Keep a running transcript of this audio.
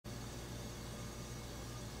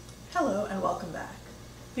Hello and welcome back.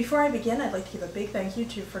 Before I begin, I'd like to give a big thank you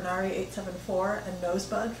to Fernari874 and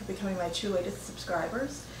Nosebud for becoming my two latest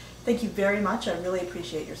subscribers. Thank you very much, I really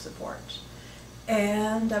appreciate your support.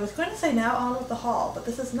 And I was going to say now on with the haul, but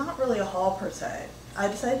this is not really a haul per se. I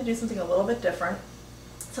decided to do something a little bit different,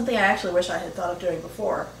 something I actually wish I had thought of doing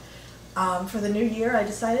before. For the new year, I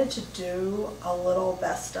decided to do a little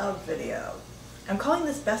best of video. I'm calling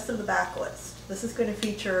this Best of the Backlist. This is going to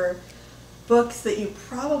feature books that you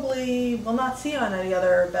probably will not see on any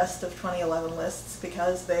other Best of 2011 lists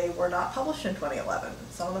because they were not published in 2011.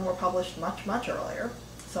 Some of them were published much, much earlier.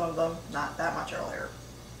 Some of them not that much earlier.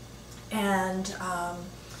 And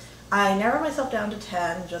I narrowed myself down to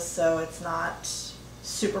 10 just so it's not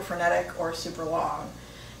super frenetic or super long.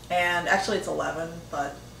 And actually it's 11,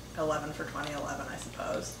 but 11 for 2011, I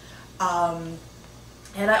suppose.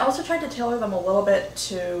 And I also tried to tailor them a little bit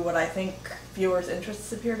to what I think viewers'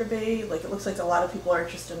 interests appear to be. Like, it looks like a lot of people are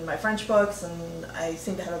interested in my French books, and I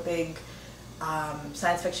seem to have a big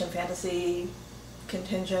science fiction fantasy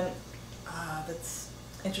contingent that's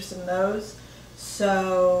interested in those.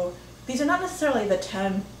 So these are not necessarily the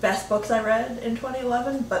 10 best books I read in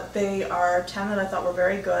 2011, but they are 10 that I thought were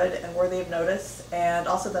very good and worthy of notice, and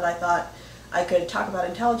also that I thought I could talk about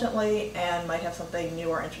intelligently and might have something new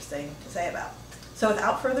or interesting to say about. So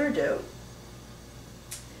without further ado,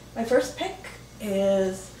 my first pick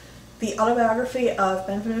is the Autobiography of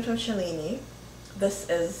Benvenuto Cellini. This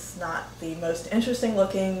is not the most interesting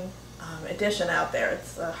looking edition out there.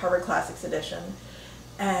 It's a Harvard Classics edition.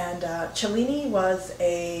 And Cellini was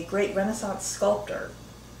a great Renaissance sculptor,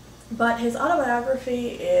 but his autobiography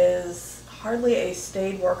is hardly a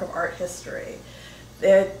staid work of art history.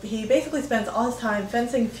 He basically spends all his time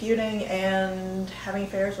fencing, feuding, and having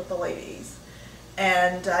affairs with the ladies.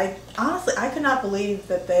 And honestly, I could not believe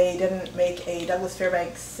that they didn't make a Douglas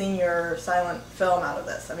Fairbanks Sr. silent film out of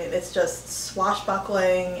this. I mean, it's just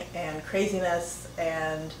swashbuckling and craziness,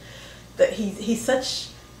 and that he's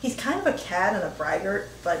kind of a cad and a braggart,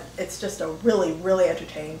 but it's just a really, really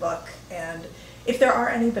entertaining book. And if there are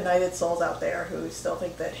any benighted souls out there who still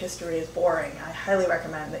think that history is boring, I highly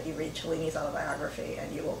recommend that you read Cellini's autobiography,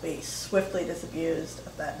 and you will be swiftly disabused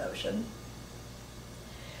of that notion.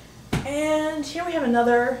 And here we have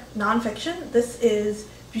another nonfiction. This is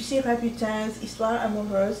Bussy-Rabutin's Histoire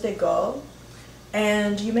amoureuse des gaules.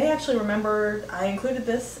 And you may actually remember I included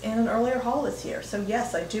this in an earlier haul this year. So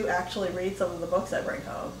yes, I do actually read some of the books I bring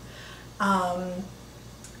home.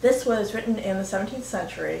 This was written in the 17th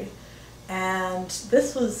century, and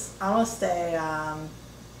this was almost an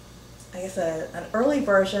early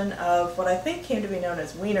version of what I think came to be known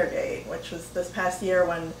as Wienergate, which was this past year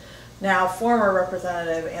when now former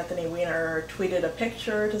Representative Anthony Weiner tweeted a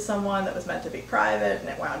picture to someone that was meant to be private, and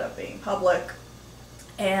it wound up being public.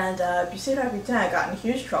 And Bussy-Rabutin got in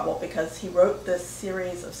huge trouble because he wrote this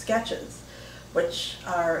series of sketches, which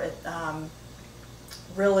are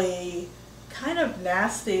really kind of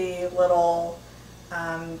nasty little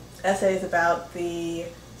essays about the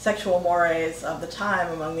sexual mores of the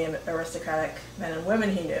time among the aristocratic men and women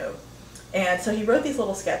he knew. And so he wrote these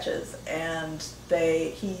little sketches, and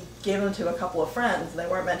he gave them to a couple of friends, and they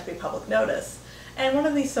weren't meant to be public notice. And one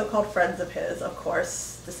of these so-called friends of his, of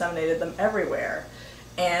course, disseminated them everywhere.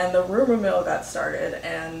 And the rumor mill got started,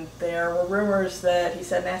 and there were rumors that he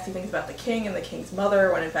said nasty things about the king and the king's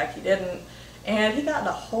mother, when in fact he didn't. And he got in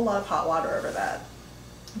a whole lot of hot water over that.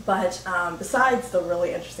 But besides the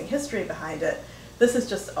really interesting history behind it, this is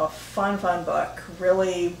just a fun book,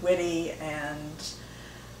 really witty, and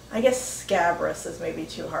I guess scabrous is maybe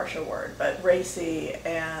too harsh a word, but racy,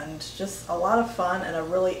 and just a lot of fun and a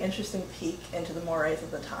really interesting peek into the mores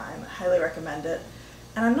of the time. I highly recommend it.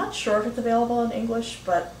 And I'm not sure if it's available in English,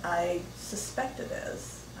 but I suspect it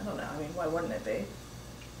is. I don't know, I mean, why wouldn't it be?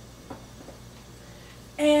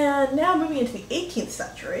 And now moving into the 18th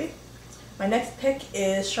century, my next pick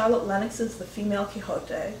is Charlotte Lennox's The Female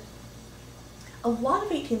Quixote. A lot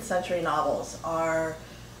of 18th century novels are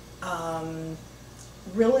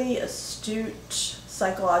really astute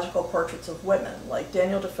psychological portraits of women, like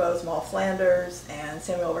Daniel Defoe's Moll Flanders and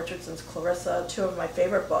Samuel Richardson's Clarissa, two of my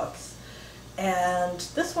favorite books. And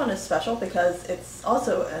this one is special because it's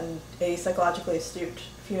also a psychologically astute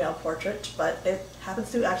female portrait, but it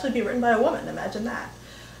happens to actually be written by a woman. Imagine that.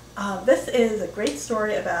 This is a great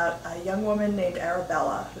story about a young woman named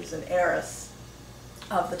Arabella, who's an heiress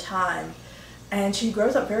of the time, and she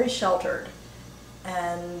grows up very sheltered.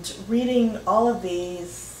 And reading all of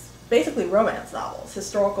these basically romance novels,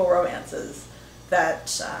 historical romances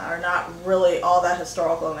that are not really all that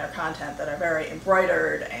historical in their content, that are very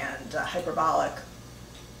embroidered and hyperbolic.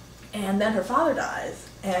 And then her father dies,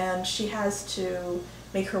 and she has to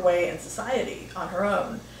make her way in society on her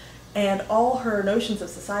own. And all her notions of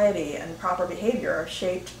society and proper behavior are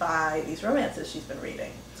shaped by these romances she's been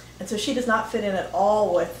reading. And so she does not fit in at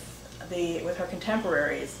all with her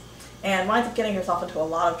contemporaries, and winds up getting herself into a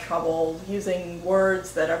lot of trouble using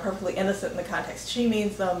words that are perfectly innocent in the context she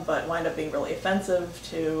means them, but wind up being really offensive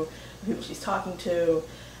to the people she's talking to.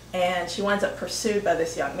 And she winds up pursued by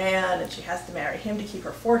this young man, and she has to marry him to keep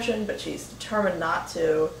her fortune, but she's determined not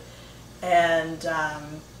to. And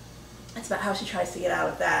it's about how she tries to get out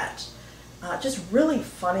of that. Just really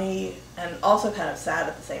funny and also kind of sad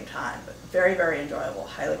at the same time, but very, very enjoyable.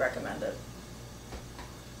 Highly recommend it.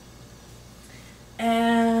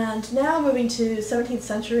 And now moving to 17th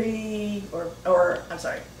century,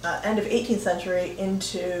 end of 18th century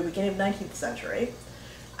into beginning of 19th century,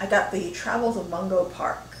 I got the Travels of Mungo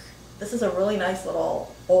Park. This is a really nice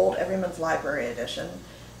little old Everyman's Library edition.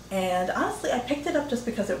 And honestly, I picked it up just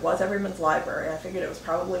because it was Everyman's Library. I figured it was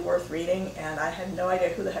probably worth reading, and I had no idea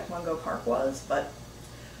who the heck Mungo Park was, but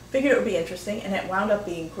figured it would be interesting, and it wound up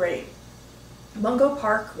being great. Mungo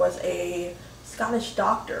Park was a Scottish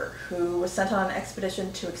doctor who was sent on an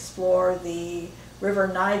expedition to explore the River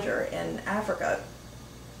Niger in Africa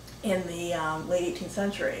in the late 18th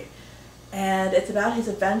century. And it's about his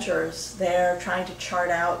adventures there, trying to chart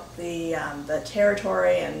out the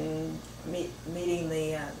territory and meeting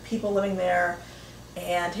the people living there,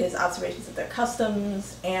 and his observations of their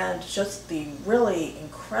customs, and just the really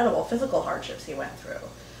incredible physical hardships he went through.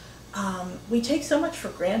 We take so much for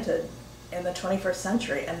granted in the 21st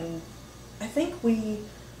century, and I think we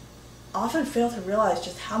often fail to realize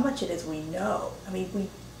just how much it is we know. I mean,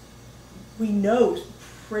 we know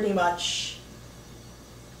pretty much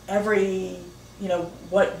every,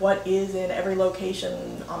 what is in every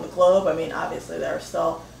location on the globe. I mean, obviously there are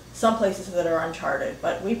still some places that are uncharted,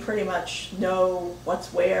 but we pretty much know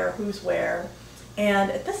what's where, who's where. And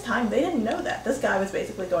at this time, they didn't know that. This guy was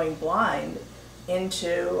basically going blind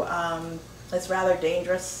into this rather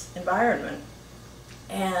dangerous environment.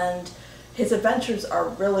 And his adventures are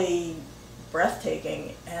really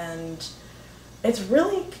breathtaking, and it's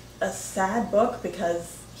really a sad book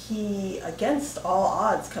because he, against all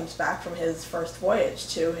odds, comes back from his first voyage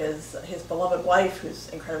to his beloved wife, who's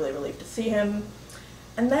incredibly relieved to see him,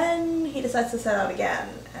 and then he decides to set out again.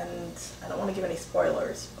 And I don't want to give any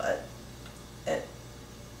spoilers, but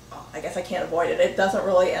I guess I can't avoid it. It doesn't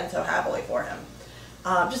really end so happily for him.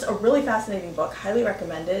 Just a really fascinating book, highly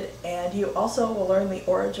recommended, and you also will learn the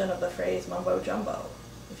origin of the phrase mumbo jumbo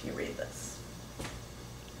if you read this.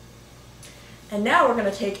 And now we're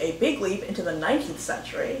going to take a big leap into the 19th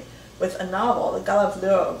century with a novel, The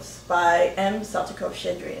Golovlovs by M.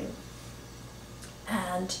 Saltykov-Shchedrin.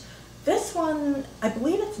 And this one, I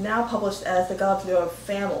believe it's now published as The Golovlyov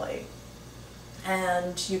Family,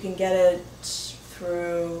 and you can get it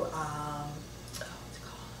through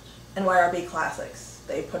NYRB Classics.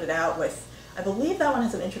 They put it out with, I believe that one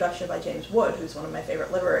has an introduction by James Wood, who's one of my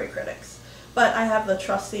favorite literary critics. But I have the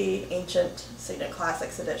trusty, ancient Signet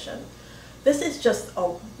Classics edition. This is just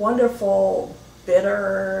a wonderful,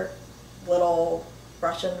 bitter little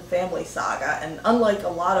Russian family saga, and unlike a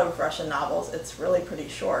lot of Russian novels, it's really pretty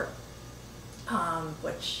short,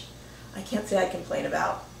 which I can't say I complain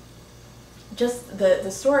about. Just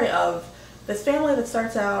the story of this family that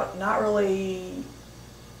starts out not really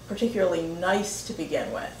particularly nice to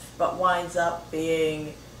begin with, but winds up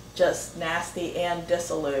being just nasty and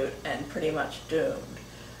dissolute and pretty much doomed.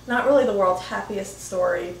 Not really the world's happiest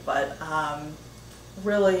story, but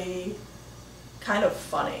really kind of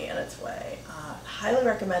funny in its way. Highly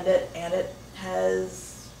recommend it, and it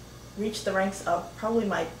has reached the ranks of probably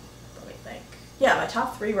my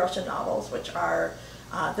top 3 Russian novels, which are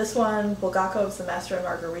this one, Bulgakov's The Master and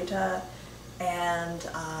Margarita, and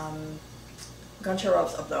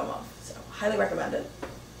Goncharov's Obdomov. So highly recommend it.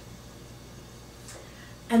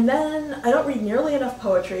 And then, I don't read nearly enough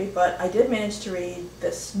poetry, but I did manage to read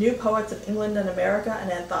this New Poets of England and America, an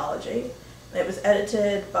anthology. And it was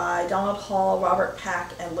edited by Donald Hall, Robert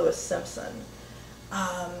Pack, and Louis Simpson.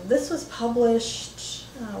 This was published,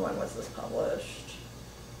 when was this published?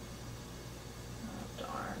 Oh,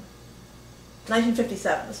 darn.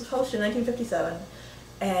 1957. This was published in 1957,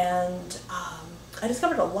 and I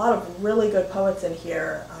discovered a lot of really good poets in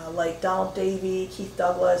here, like Donald Davy, Keith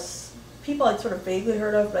Douglas, people I'd sort of vaguely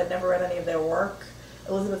heard of, but I'd never read any of their work,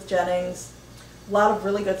 Elizabeth Jennings. A lot of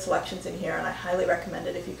really good selections in here, and I highly recommend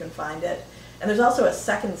it if you can find it. And there's also a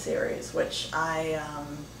second series, which I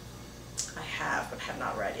have, but have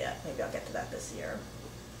not read yet. Maybe I'll get to that this year.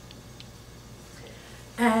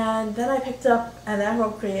 And then I picked up Alain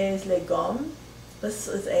Robbe-Grillet's Les Gommes, This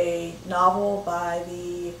is a novel by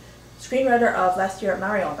the screenwriter of Last Year at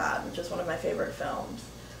Marienbad, which is one of my favorite films.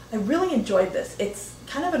 I really enjoyed this. It's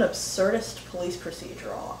kind of an absurdist police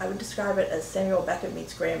procedural. I would describe it as Samuel Beckett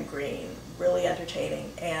meets Graham Greene. Really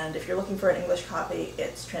entertaining, and if you're looking for an English copy,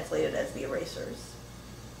 it's translated as The Erasers.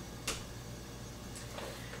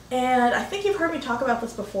 And I think you've heard me talk about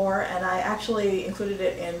this before, and I actually included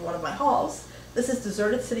it in one of my hauls. This is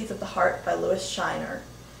Deserted Cities of the Heart by Louis Shepard.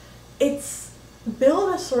 It's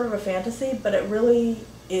billed as sort of a fantasy, but it really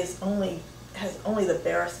has only the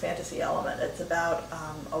barest fantasy element. It's about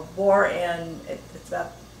a war it's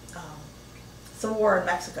about civil war in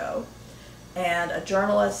Mexico, and a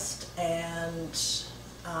journalist and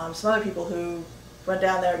some other people who run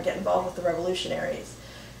down there and get involved with the revolutionaries.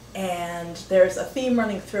 And there's a theme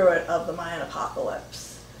running through it of the Mayan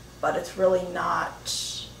apocalypse, but it's really not,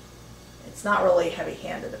 it's not really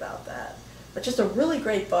heavy-handed about that. But just a really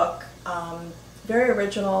great book, very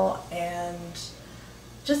original, and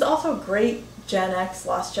just also a great Gen X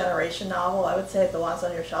Lost Generation novel. I would say it belongs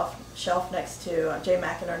on your shelf next to Jay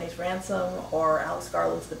McInerney's Ransom or Alex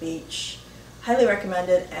Garland's The Beach. Highly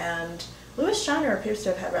recommended, and Louis Shepard appears to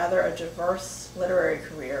have had rather a diverse literary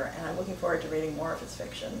career, and I'm looking forward to reading more of his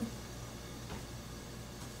fiction.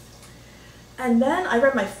 And then I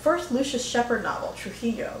read my first Lucius Shepard novel,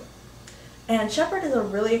 Trujillo. And Shepard is a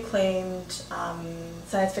really acclaimed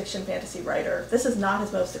science fiction fantasy writer. This is not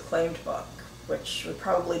his most acclaimed book, which would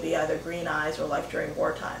probably be either Green Eyes or Life During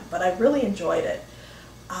Wartime, but I really enjoyed it.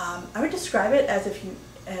 I would describe it as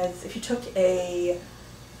if you took a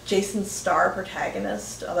Jason Starr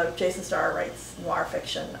protagonist, although Jason Starr writes noir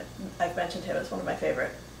fiction. I've mentioned him as one of my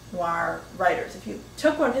favorite noir writers. If you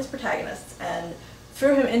took one of his protagonists and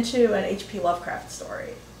threw him into an H.P. Lovecraft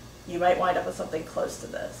story, you might wind up with something close to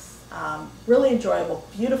this. Really enjoyable,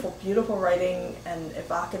 beautiful, beautiful writing and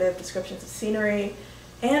evocative descriptions of scenery,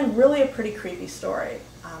 and really a pretty creepy story.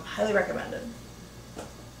 Highly recommended.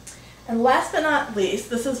 And last but not least,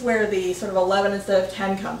 this is where the sort of 11 instead of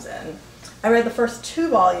 10 comes in. I read the first 2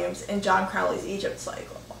 volumes in John Crowley's Aegypt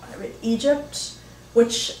cycle. I read Aegypt,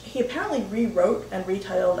 which he apparently rewrote and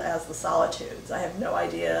retitled as The Solitudes. I have no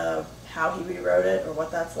idea how he rewrote it or what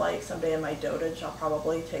that's like. Someday in my dotage I'll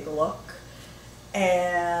probably take a look.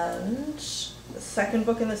 And the second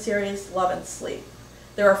book in the series, Love and Sleep.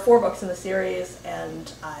 There are 4 books in the series,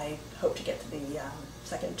 and I hope to get to the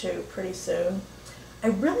second 2 pretty soon. I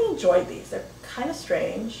really enjoyed these. They're kind of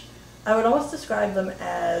strange. I would almost describe them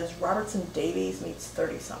as Robertson Davies meets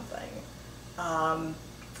 30-something.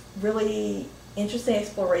 Really interesting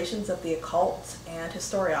explorations of the occult and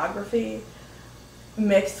historiography,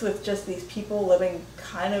 mixed with just these people living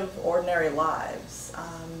kind of ordinary lives.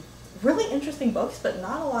 Really interesting books, but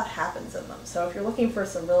not a lot happens in them. So if you're looking for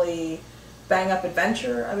some really bang-up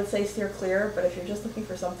adventure, I would say steer clear, but if you're just looking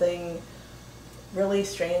for something really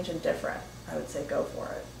strange and different, I would say go for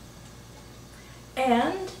it.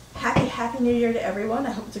 And happy New Year to everyone.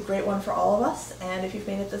 I hope it's a great one for all of us, and if you've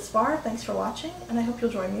made it this far, thanks for watching, and I hope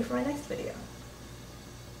you'll join me for my next video.